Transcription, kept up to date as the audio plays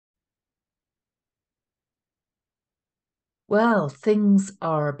Well, things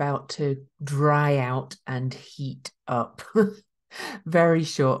are about to dry out and heat up very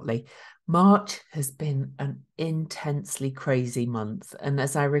shortly. March has been an intensely crazy month. And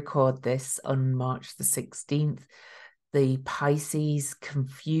as I record this on March the 16th, the Pisces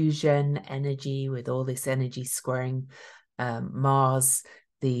confusion energy with all this energy squaring Mars,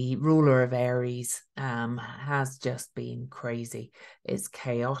 the ruler of Aries, has just been crazy. It's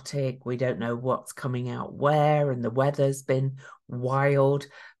chaotic. We don't know what's coming out where, and the weather's been wild.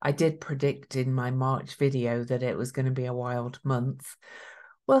 I did predict in my March video that it was going to be a wild month.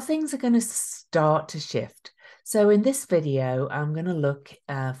 Well, things are going to start to shift. So in this video, I'm going to look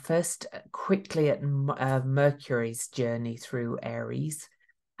first quickly at Mercury's journey through Aries,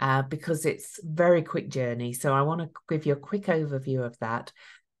 because it's a very quick journey. So I want to give you a quick overview of that.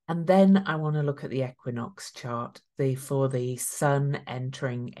 And then I want to look at the equinox chart for the sun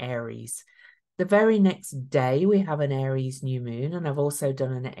entering Aries. The very next day, we have an Aries new moon, and I've also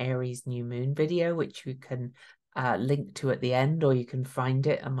done an Aries new moon video, which you can link to at the end, or you can find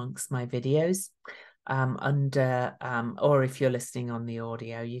it amongst my videos or if you're listening on the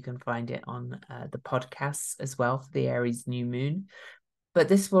audio, you can find it on the podcasts as well for the Aries new moon. But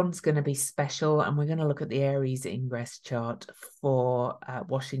this one's going to be special, and we're going to look at the Aries Ingress chart for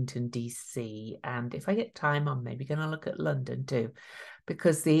Washington, DC. And if I get time, I'm maybe going to look at London too,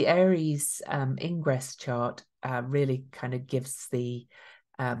 because the Aries Ingress chart really kind of gives the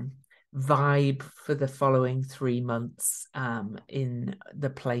vibe for the following 3 months in the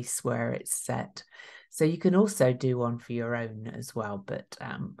place where it's set. So you can also do one for your own as well, but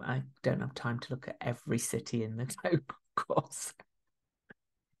I don't have time to look at every city in the globe, of course.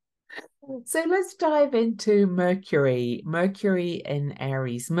 So let's dive into Mercury. Mercury in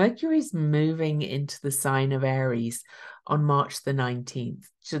Aries. Mercury's moving into the sign of Aries on March the 19th,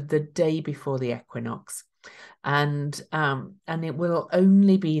 so the day before the equinox. And it will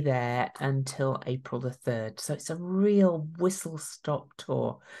only be there until April the 3rd. So it's a real whistle-stop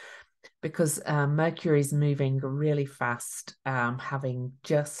tour, because Mercury is moving really fast, having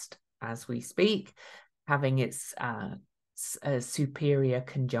just as we speak, having its a superior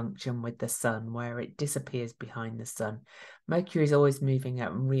conjunction with the sun, where it disappears behind the sun. Mercury is always moving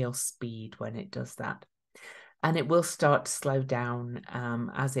at real speed when it does that. And it will start to slow down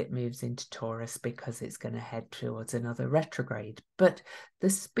as it moves into Taurus, because it's going to head towards another retrograde. But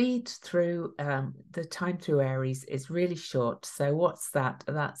the speed through the time through Aries is really short. So what's that?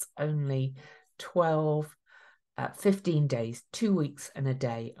 That's only 15 days, 2 weeks and a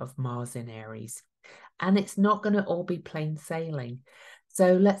day of Mars in Aries. And it's not going to all be plain sailing.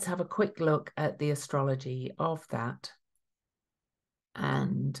 So let's have a quick look at the astrology of that.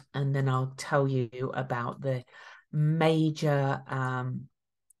 And then I'll tell you about the major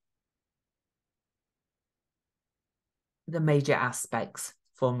aspects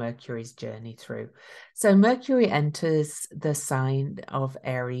for Mercury's journey through. So Mercury enters the sign of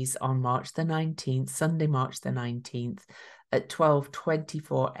Aries on March the 19th, Sunday, March the 19th at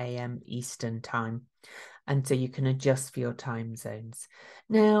 12:24 a.m. Eastern time. And so you can adjust for your time zones.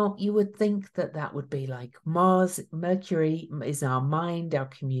 Now, you would think that that would be like Mercury is our mind, our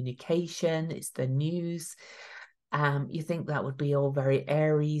communication, it's the news. You think that would be all very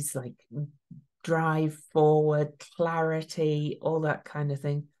Aries, like drive forward, clarity, all that kind of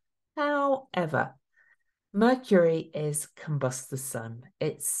thing. However, Mercury is combust the sun.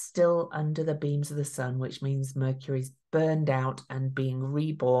 It's still under the beams of the sun, which means Mercury's burned out and being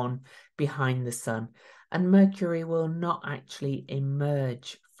reborn behind the sun. And Mercury will not actually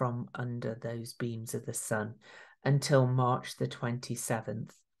emerge from under those beams of the sun until March the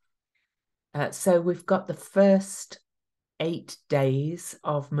 27th. So we've got the first 8 days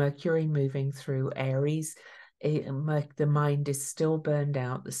of Mercury moving through Aries. The mind is still burned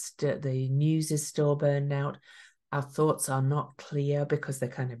out. The news is still burned out. Our thoughts are not clear because they're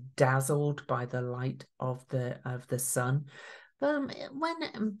kind of dazzled by the light of the sun. When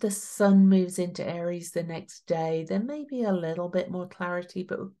the sun moves into Aries the next day, there may be a little bit more clarity,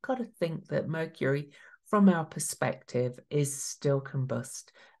 but we've got to think that Mercury, from our perspective, is still combust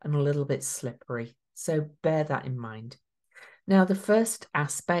and a little bit slippery. So bear that in mind. Now, the first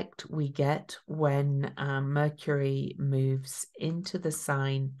aspect we get when Mercury moves into the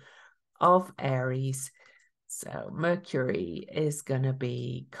sign of Aries, so Mercury is going to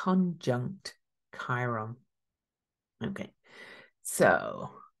be conjunct Chiron. Okay, so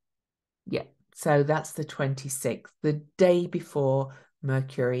yeah, so that's the 26th, the day before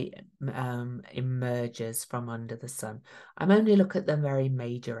Mercury emerges from under the sun. I'm only looking at the very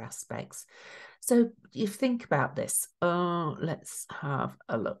major aspects. So you think about this. Let's have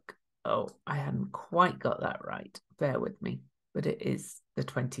a look. Oh, I hadn't quite got that right. Bear with me. But it is the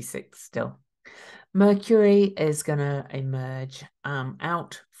 26th still. Mercury is going to emerge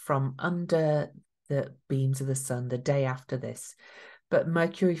out from under the beams of the sun the day after this. But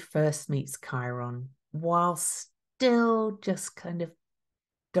Mercury first meets Chiron while still just kind of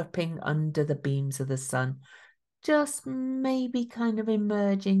dupping under the beams of the sun, just maybe kind of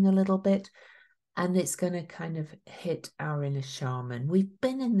emerging a little bit. And it's going to kind of hit our inner shaman. We've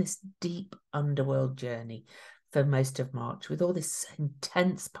been in this deep underworld journey for most of March with all this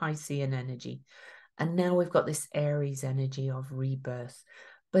intense Piscean energy. And now we've got this Aries energy of rebirth,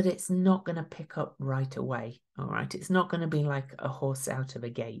 but it's not going to pick up right away. All right. It's not going to be like a horse out of a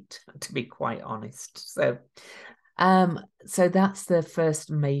gate, to be quite honest. So that's the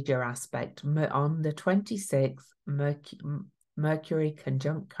first major aspect. On the 26th, Mercury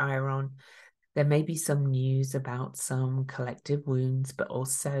conjunct Chiron. There may be some news about some collective wounds, but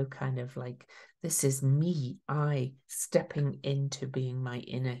also kind of like, this is me, I stepping into being my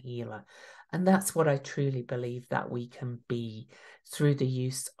inner healer. And that's what I truly believe that we can be through the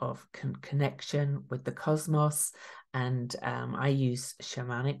use of connection with the cosmos. And I use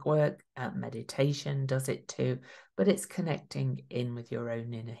shamanic work, meditation does it too, but it's connecting in with your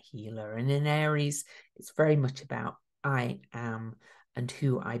own inner healer. And in Aries, it's very much about I am and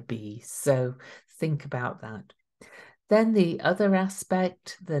who I be. So think about that. Then the other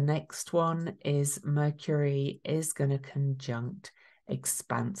aspect, the next one is Mercury is going to conjunct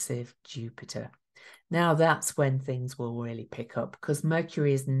expansive Jupiter. Now that's when things will really pick up, because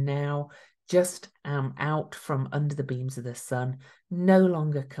Mercury is now just out from under the beams of the sun, no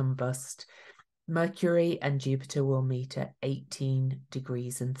longer combust. Mercury and Jupiter will meet at 18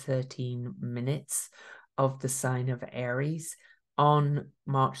 degrees and 13 minutes of the sign of Aries on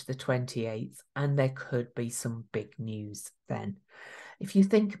March the 28th, and there could be some big news then. If you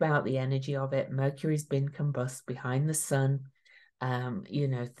think about the energy of it, Mercury's been combust behind the sun.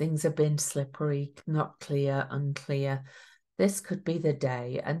 Things have been slippery, not clear, unclear. This could be the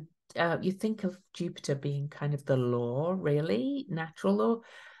day. And you think of Jupiter being kind of the law, really, natural law,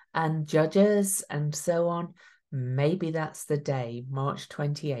 and judges and so on. Maybe that's the day, March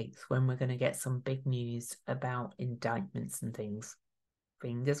 28th, when we're going to get some big news about indictments and things.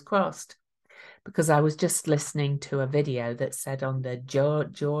 Fingers crossed. Because I was just listening to a video that said on the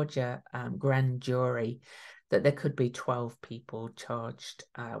Georgia grand jury that there could be 12 people charged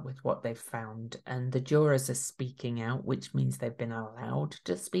with what they've found. And the jurors are speaking out, which means they've been allowed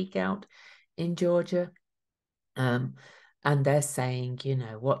to speak out in Georgia. And they're saying,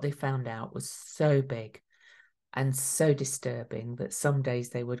 what they found out was so big and so disturbing that some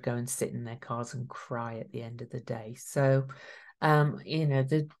days they would go and sit in their cars and cry at the end of the day. So,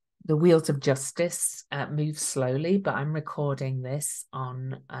 the wheels of justice move slowly, but I'm recording this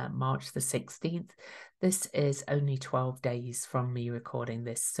on March the 16th. This is only 12 days from me recording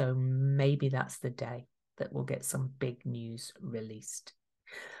this, so maybe that's the day that we'll get some big news released.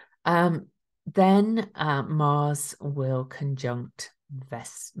 Then Mars will conjunct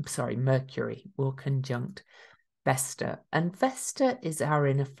Mercury will conjunct Vesta. And Vesta is our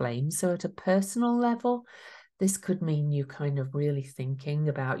inner flame. So at a personal level, this could mean you kind of really thinking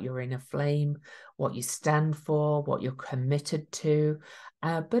about your inner flame, what you stand for, what you're committed to.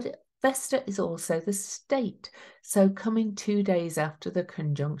 But Vesta is also the state. So coming 2 days after the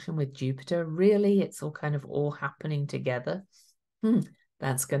conjunction with Jupiter, really, it's all kind of all happening together.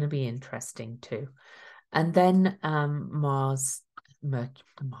 That's going to be interesting too. And then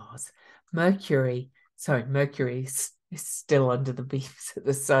Mercury is still under the beams of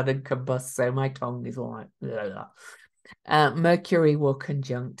the sun and combusts, so my tongue is all like blah, blah. Mercury will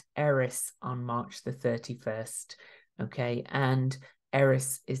conjunct Eris on March the 31st. Okay, and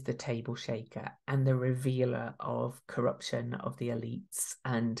Eris is the table shaker and the revealer of corruption of the elites,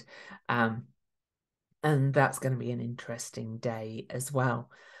 and that's going to be an interesting day as well.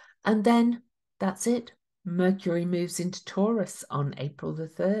 And then that's it. Mercury moves into Taurus on April the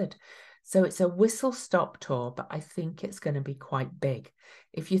 3rd. So it's a whistle-stop tour, but I think it's going to be quite big.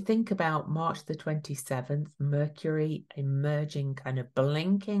 If you think about March the 27th, Mercury emerging, kind of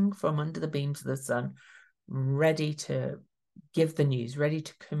blinking from under the beams of the sun, ready to give the news, ready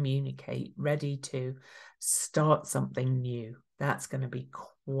to communicate, ready to start something new. That's going to be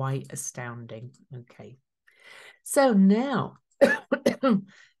quite astounding. Okay. So now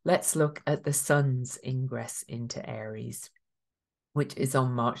let's look at the sun's ingress into Aries, which is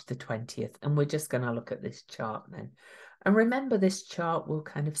on March the 20th. And we're just going to look at this chart then. And remember, this chart will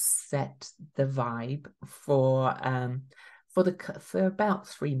kind of set the vibe for for about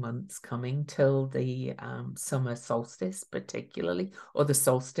 3 months coming till the summer solstice, particularly, or the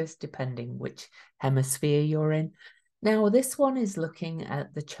solstice, depending which hemisphere you're in. Now, this one is looking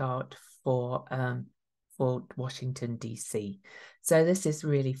at the chart for Washington, DC. So this is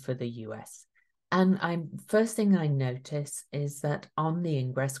really for the US. And first thing I notice is that on the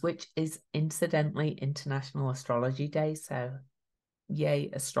Ingress, which is incidentally International Astrology Day, so yay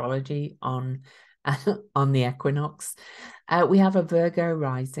astrology on on the equinox, we have a Virgo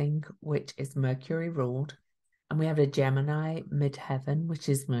rising, which is Mercury ruled, and we have a Gemini midheaven, which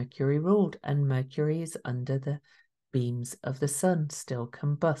is Mercury ruled, and Mercury is under the beams of the sun, still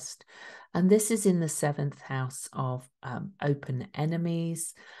combust. And this is in the 7th house of open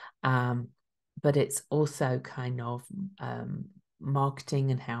enemies, but it's also kind of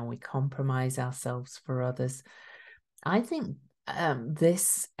marketing and how we compromise ourselves for others. I think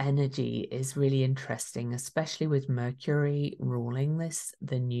this energy is really interesting, especially with Mercury ruling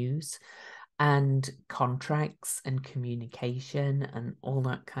the news and contracts and communication and all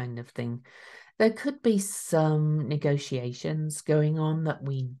that kind of thing. There could be some negotiations going on that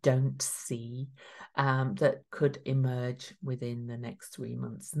we don't see that could emerge within the next 3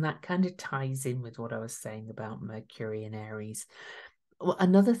 months. And that kind of ties in with what I was saying about Mercury and Aries. Well,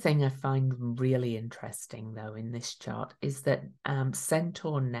 another thing I find really interesting, though, in this chart is that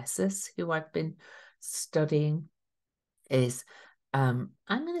Centaur Nessus, who I've been studying, is I'm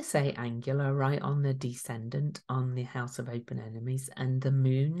going to say angular, right on the descendant on the house of open enemies, and the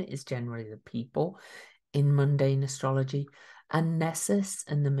moon is generally the people in mundane astrology, and Nessus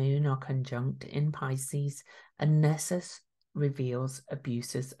and the moon are conjunct in Pisces, and Nessus reveals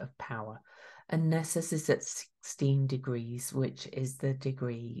abuses of power, and Nessus is at 16 degrees, which is the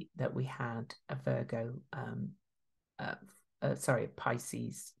degree that we had a Virgo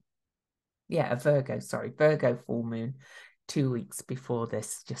Pisces, a Virgo full moon 2 weeks before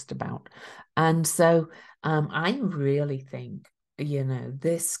this, just about. And so I really think,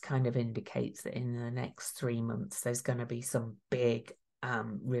 this kind of indicates that in the next 3 months, there's going to be some big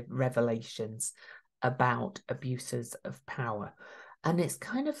revelations about abuses of power. And it's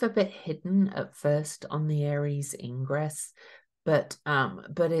kind of a bit hidden at first on the Aries Ingress, but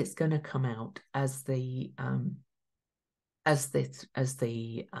it's going to come out as the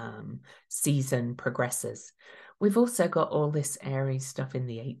season progresses. We've also got all this Aries stuff in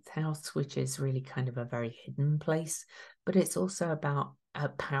the 8th house, which is really kind of a very hidden place, but it's also about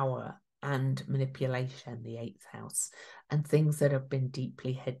power and manipulation, the 8th house, and things that have been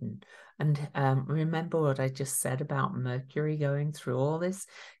deeply hidden. And remember what I just said about Mercury going through all this,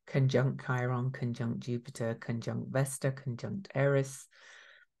 conjunct Chiron, conjunct Jupiter, conjunct Vesta, conjunct Eris.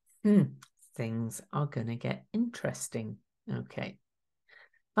 Things are going to get interesting. Okay.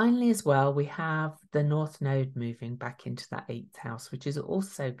 Finally, as well, we have the North Node moving back into that 8th house, which is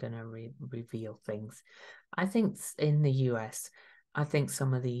also going to reveal things. I think in the US, I think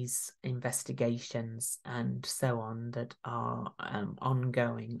some of these investigations and so on that are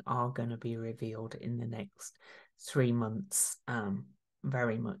ongoing are going to be revealed in the next 3 months,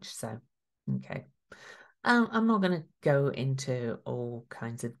 very much so. Okay. I'm not going to go into all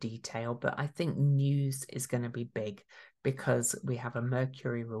kinds of detail, but I think news is going to be big because we have a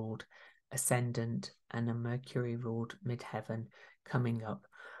Mercury ruled ascendant and a Mercury ruled midheaven coming up.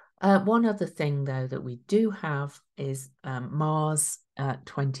 One other thing, though, that we do have is Mars at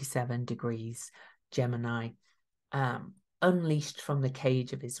 27 degrees Gemini, unleashed from the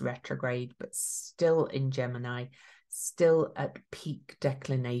cage of his retrograde, but still in Gemini, still at peak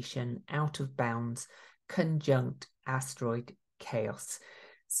declination, out of bounds, conjunct asteroid chaos.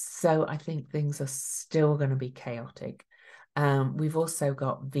 So I think things are still going to be chaotic. We've also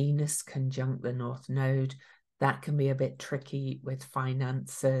got Venus conjunct the North Node. That can be a bit tricky with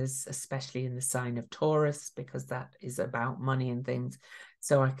finances, especially in the sign of Taurus, because that is about money and things.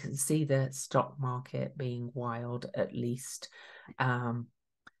 So I can see the stock market being wild, at least, and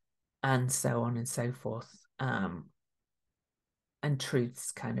so on and so forth. And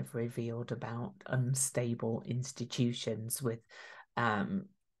truths kind of revealed about unstable institutions with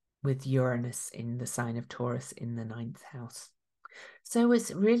Uranus in the sign of Taurus in the 9th house. So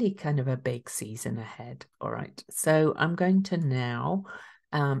it's really kind of a big season ahead. All right. So I'm going to now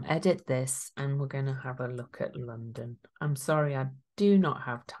edit this and we're going to have a look at London. I'm sorry, I do not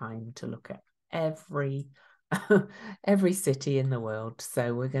have time to look at every city in the world.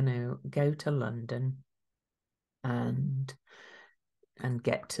 So we're going to go to London and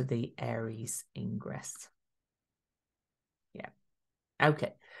get to the Aries Ingress. Yeah.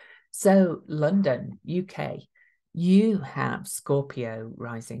 Okay. So London, UK, you have Scorpio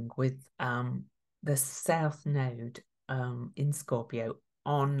rising with the South Node in Scorpio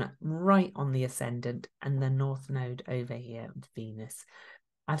right on the ascendant, and the North Node over here with Venus.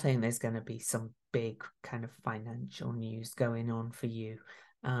 I think there's going to be some big kind of financial news going on for you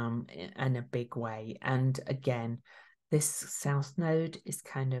in a big way. And again, this South Node is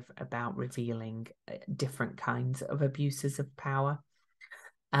kind of about revealing different kinds of abuses of power.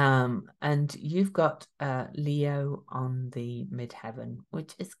 And you've got Leo on the midheaven,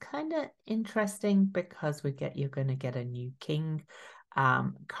 which is kind of interesting because you're going to get a new king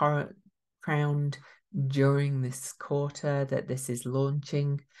crowned during this quarter that this is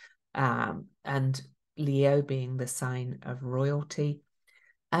launching, and Leo being the sign of royalty.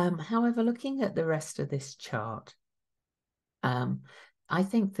 However, looking at the rest of this chart, I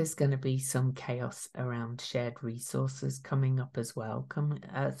think there's going to be some chaos around shared resources coming up as well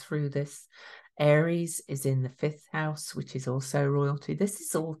through this. Aries is in the 5th house, which is also royalty. This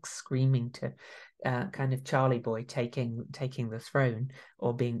is all screaming to kind of Charlie Boy taking the throne,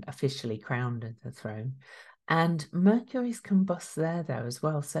 or being officially crowned at the throne. And Mercury's combust there though as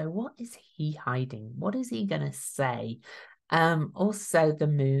well. So what is he hiding? What is he going to say? Also the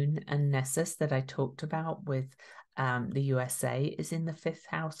moon and Nessus that I talked about with the USA is in the 5th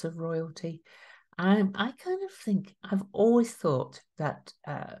house of royalty. I kind of think, I've always thought that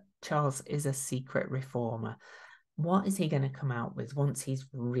Charles is a secret reformer. What is he going to come out with once he's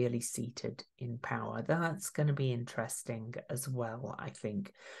really seated in power? That's going to be interesting as well, I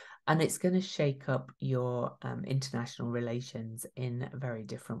think. And it's going to shake up your international relations in a very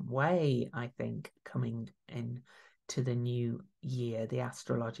different way, I think, coming in to the new year, the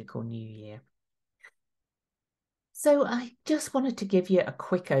astrological new year. So I just wanted to give you a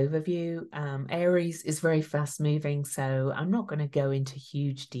quick overview. Aries is very fast moving, so I'm not going to go into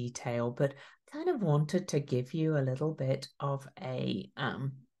huge detail, but kind of wanted to give you a little bit of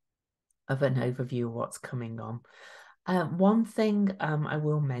an overview of what's coming on. One thing I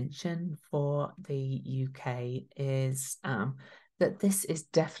will mention for the UK is that this is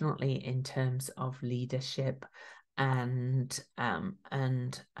definitely in terms of leadership and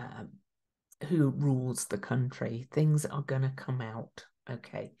who rules the country. Things are going to come out,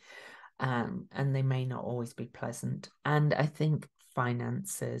 okay, and they may not always be pleasant. And I think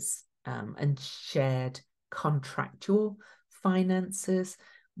finances and shared contractual finances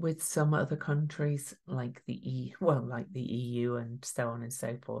with some other countries like the EU and so on and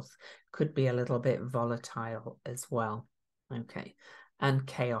so forth could be a little bit volatile as well, okay, and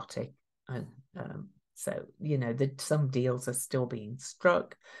chaotic. So some deals are still being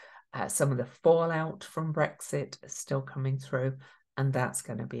struck. Some of the fallout from Brexit is still coming through, and that's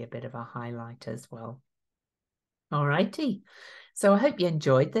going to be a bit of a highlight as well. All righty. So I hope you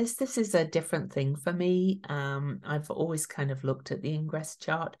enjoyed this. This is a different thing for me. I've always kind of looked at the Ingress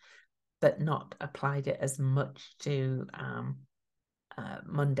chart, but not applied it as much to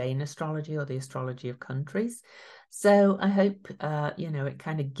mundane astrology or the astrology of countries. So I hope, it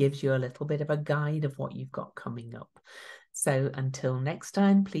kind of gives you a little bit of a guide of what you've got coming up. So until next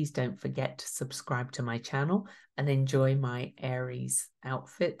time, please don't forget to subscribe to my channel and enjoy my Aries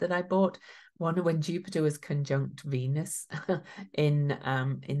outfit that I bought. One when Jupiter was conjunct Venus in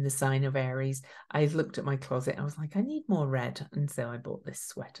the sign of Aries. I looked at my closet. I was like, I need more red, and so I bought this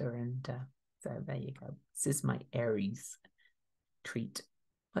sweater. And so there you go. This is my Aries treat.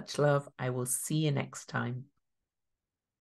 Much love. I will see you next time.